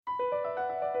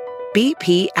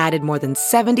BP added more than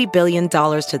 $70 billion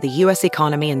to the U.S.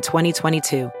 economy in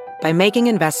 2022 by making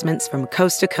investments from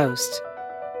coast to coast.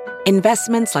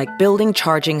 Investments like building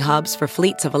charging hubs for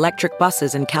fleets of electric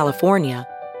buses in California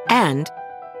and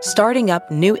starting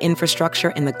up new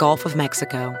infrastructure in the Gulf of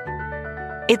Mexico.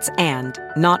 It's and,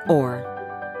 not or.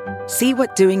 See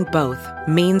what doing both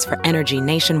means for energy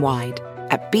nationwide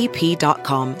at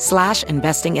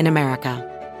bp.com/investing in America.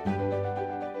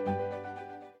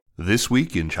 This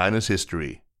week in China's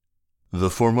history, the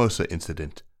Formosa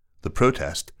Incident, the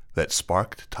protest that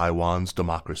sparked Taiwan's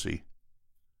democracy.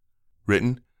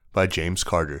 Written by James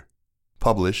Carter.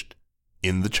 Published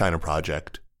in The China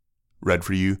Project. Read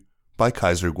for you by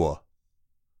Kaiser Guo.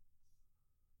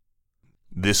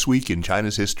 This week in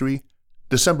China's history,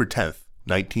 December 10th,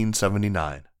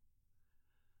 1979.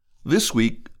 This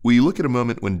week, we look at a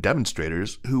moment when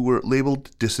demonstrators, who were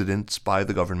labeled dissidents by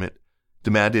the government,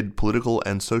 demanded political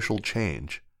and social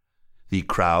change. The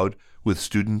crowd, with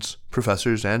students,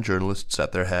 professors, and journalists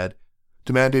at their head,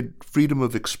 demanded freedom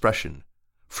of expression,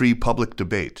 free public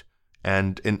debate,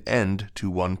 and an end to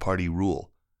one-party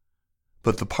rule.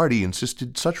 But the party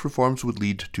insisted such reforms would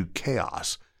lead to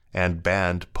chaos and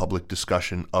banned public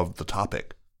discussion of the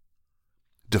topic.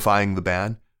 Defying the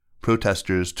ban,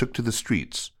 protesters took to the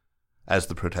streets. As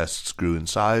the protests grew in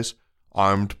size,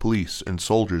 armed police and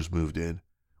soldiers moved in,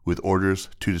 with orders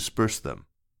to disperse them.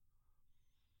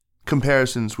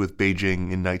 Comparisons with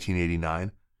Beijing in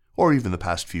 1989, or even the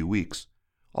past few weeks,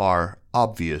 are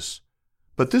obvious,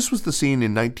 but this was the scene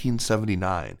in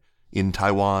 1979 in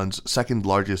Taiwan's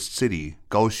second-largest city,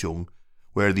 Kaohsiung,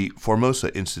 where the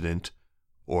Formosa Incident,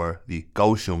 or the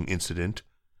Kaohsiung Incident,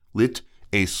 lit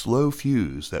a slow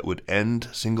fuse that would end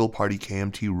single-party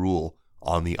KMT rule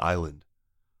on the island.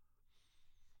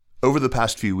 Over the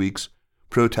past few weeks,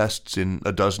 protests in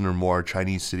a dozen or more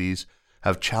Chinese cities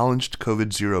have challenged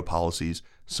COVID-0 policies,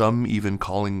 some even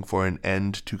calling for an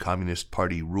end to Communist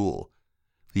Party rule.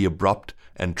 The abrupt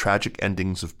and tragic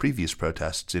endings of previous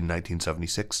protests in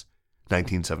 1976,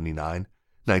 1979,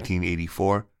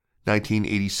 1984,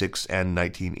 1986, and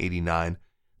 1989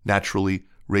 naturally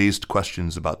raised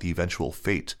questions about the eventual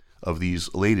fate of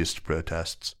these latest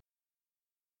protests.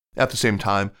 At the same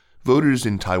time, voters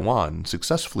in Taiwan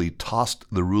successfully tossed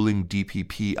the ruling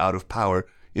DPP out of power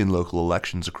in local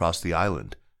elections across the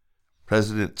island.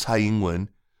 President Tsai Ing-wen,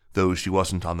 though she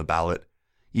wasn't on the ballot,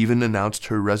 even announced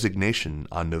her resignation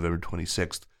on November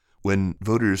 26th when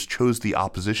voters chose the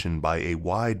opposition by a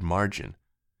wide margin.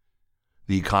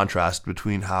 The contrast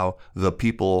between how the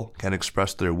people can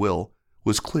express their will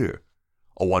was clear: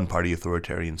 a one-party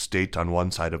authoritarian state on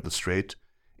one side of the strait,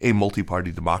 a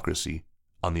multi-party democracy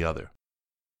on the other.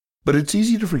 But it's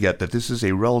easy to forget that this is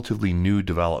a relatively new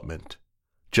development.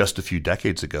 Just a few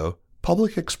decades ago,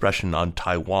 public expression on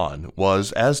Taiwan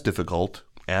was as difficult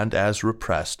and as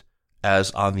repressed as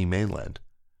on the mainland,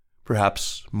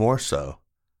 perhaps more so.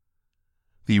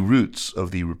 The roots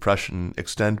of the repression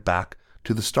extend back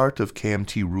to the start of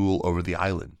KMT rule over the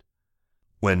island.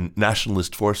 When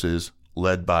nationalist forces,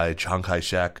 led by Chiang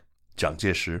Kai-shek, Jiang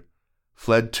Jieshi,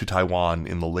 fled to Taiwan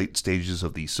in the late stages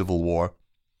of the Civil War,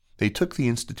 they took the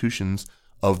institutions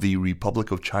of the Republic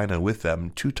of China with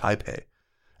them to Taipei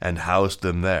and housed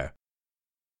them there.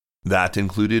 That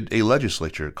included a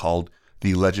legislature called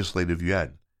the Legislative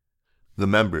Yuan. The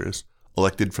members,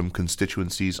 elected from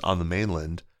constituencies on the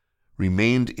mainland,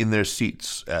 remained in their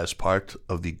seats as part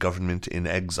of the government in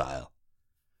exile.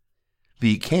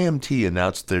 The KMT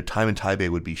announced their time in Taipei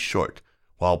would be short,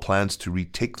 while plans to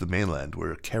retake the mainland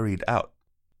were carried out.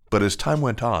 But as time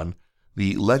went on,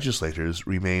 the legislators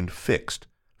remained fixed,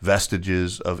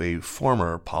 vestiges of a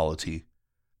former polity.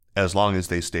 As long as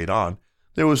they stayed on,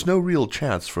 there was no real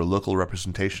chance for local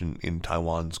representation in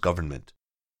Taiwan's government.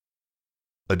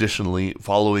 Additionally,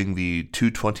 following the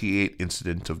 228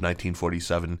 incident of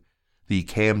 1947, the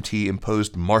KMT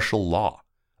imposed martial law,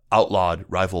 outlawed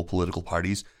rival political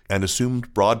parties, and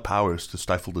assumed broad powers to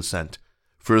stifle dissent,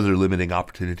 further limiting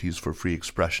opportunities for free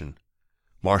expression.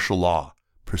 Martial law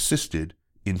persisted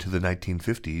into the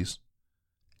 1950s,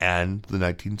 and the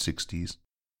 1960s,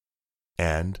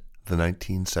 and the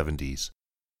 1970s.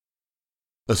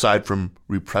 Aside from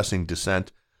repressing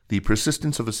dissent, the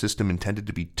persistence of a system intended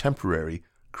to be temporary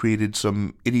created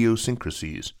some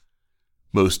idiosyncrasies.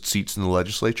 Most seats in the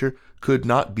legislature could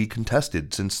not be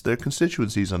contested since their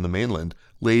constituencies on the mainland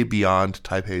lay beyond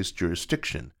Taipei's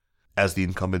jurisdiction. As the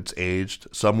incumbents aged,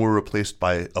 some were replaced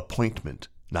by appointment,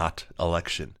 not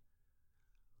election.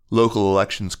 Local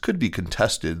elections could be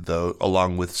contested, though,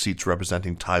 along with seats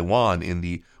representing Taiwan in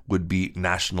the would-be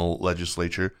national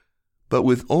legislature, but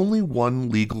with only one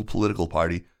legal political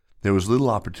party, there was little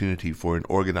opportunity for an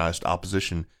organized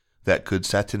opposition that could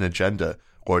set an agenda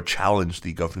or challenge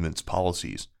the government's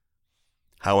policies.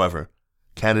 However,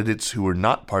 candidates who were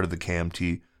not part of the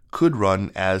KMT could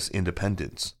run as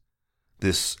independents.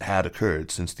 This had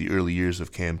occurred since the early years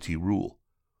of KMT rule.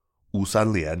 Wu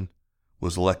Sanlian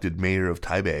was elected mayor of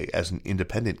Taipei as an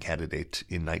independent candidate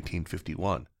in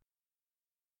 1951.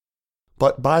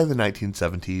 But by the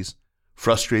 1970s,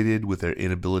 frustrated with their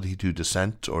inability to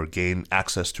dissent or gain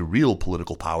access to real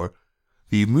political power,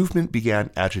 the movement began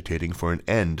agitating for an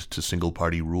end to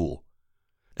single-party rule.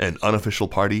 An unofficial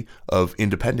party of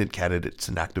independent candidates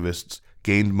and activists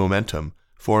gained momentum,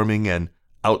 forming an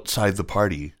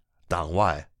outside-the-party, 党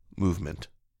外 movement.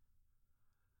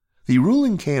 The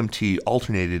ruling KMT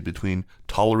alternated between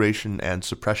toleration and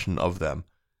suppression of them.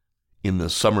 In the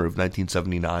summer of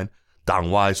 1979,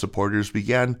 党外 supporters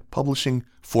began publishing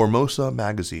Formosa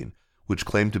magazine, which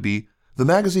claimed to be the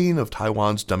magazine of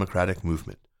Taiwan's democratic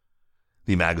movement.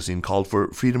 The magazine called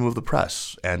for freedom of the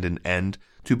press and an end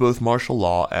to both martial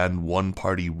law and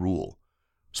one-party rule,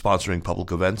 sponsoring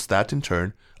public events that, in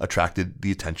turn, attracted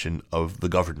the attention of the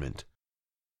government.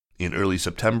 In early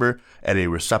September, at a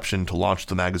reception to launch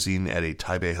the magazine at a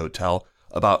Taipei hotel,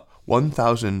 about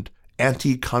 1,000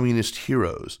 anti-communist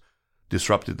heroes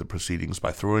disrupted the proceedings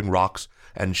by throwing rocks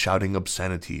and shouting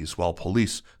obscenities while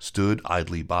police stood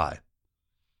idly by.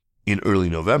 In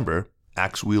early November,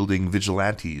 axe-wielding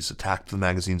vigilantes attacked the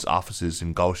magazine's offices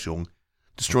in Kaohsiung,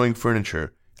 destroying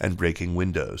furniture and breaking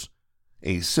windows.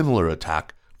 A similar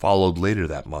attack followed later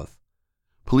that month.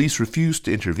 Police refused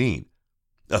to intervene.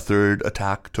 A third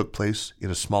attack took place in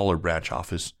a smaller branch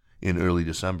office in early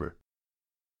December.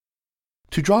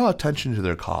 To draw attention to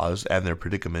their cause and their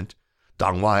predicament,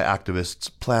 党外 activists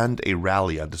planned a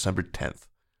rally on December 10th,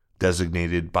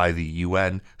 designated by the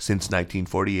UN since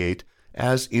 1948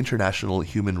 as International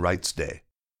Human Rights Day.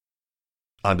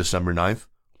 On December 9th,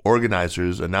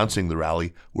 organizers announcing the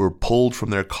rally were pulled from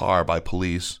their car by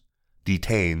police,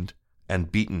 detained,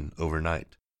 and beaten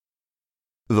overnight.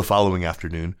 The following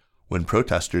afternoon, when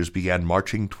protesters began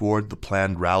marching toward the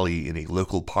planned rally in a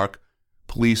local park,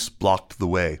 police blocked the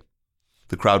way.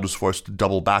 The crowd was forced to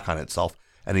double back on itself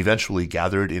and eventually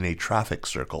gathered in a traffic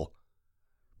circle.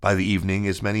 By the evening,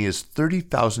 as many as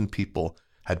 30,000 people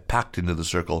had packed into the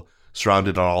circle,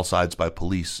 surrounded on all sides by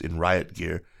police in riot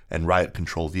gear and riot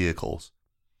control vehicles.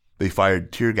 They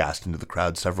fired tear gas into the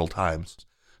crowd several times,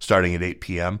 starting at 8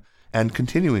 p.m. and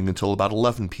continuing until about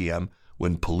 11 p.m.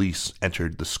 when police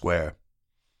entered the square.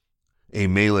 A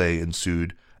melee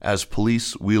ensued as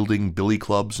police wielding billy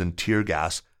clubs and tear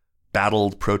gas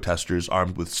battled protesters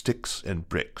armed with sticks and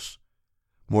bricks.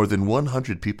 More than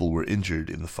 100 people were injured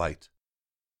in the fight.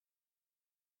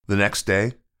 The next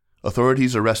day,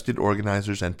 authorities arrested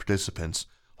organizers and participants,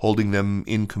 holding them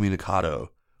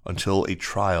incommunicado until a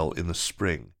trial in the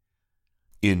spring.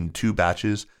 In 2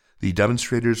 batches, the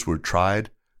demonstrators were tried,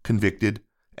 convicted,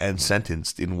 and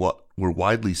sentenced in what were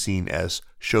widely seen as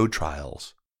show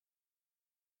trials.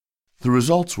 The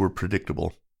results were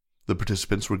predictable. The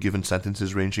participants were given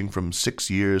sentences ranging from 6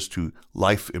 years to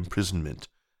life imprisonment.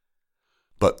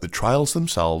 But the trials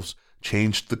themselves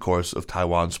changed the course of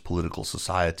Taiwan's political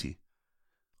society.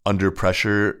 Under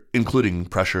pressure, including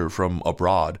pressure from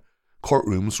abroad,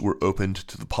 courtrooms were opened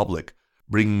to the public,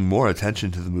 bringing more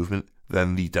attention to the movement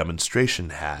than the demonstration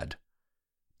had.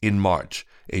 In March,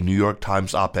 a New York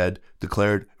Times op-ed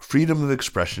declared freedom of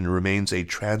expression remains a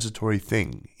transitory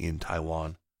thing in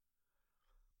Taiwan.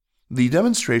 The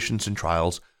demonstrations and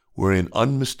trials were an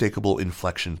unmistakable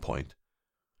inflection point.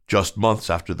 Just months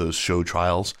after those show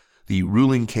trials, the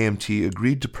ruling KMT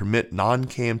agreed to permit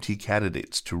non-KMT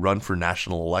candidates to run for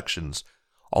national elections,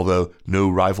 although no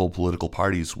rival political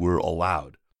parties were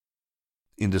allowed.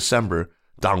 In December,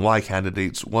 党外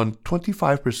candidates won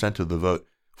 25% of the vote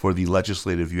for the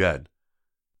Legislative Yuan.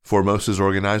 Formosa's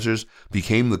organizers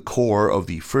became the core of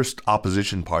the first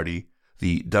opposition party,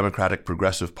 the Democratic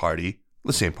Progressive Party,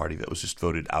 the same party that was just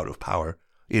voted out of power,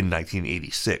 in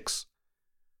 1986.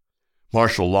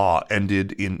 Martial law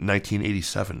ended in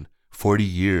 1987, 40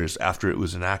 years after it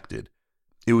was enacted.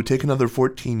 It would take another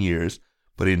 14 years,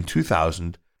 but in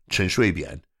 2000, Chen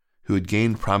Shui-bian, who had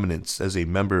gained prominence as a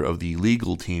member of the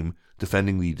legal team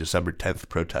defending the December 10th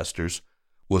protesters,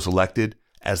 was elected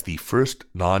as the first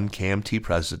non-KMT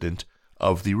president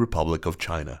of the Republic of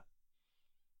China.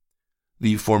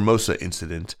 The Formosa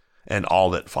Incident, and all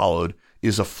that followed,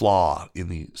 is a flaw in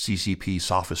the CCP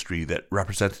sophistry that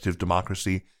representative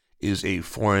democracy is a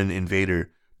foreign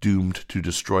invader doomed to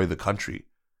destroy the country.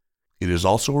 It is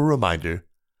also a reminder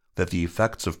that the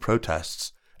effects of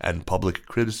protests and public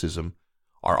criticism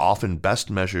are often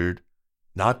best measured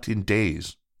not in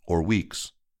days or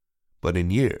weeks, but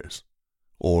in years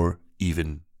or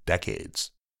even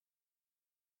decades.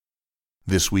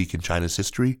 This Week in China's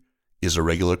History is a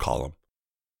regular column.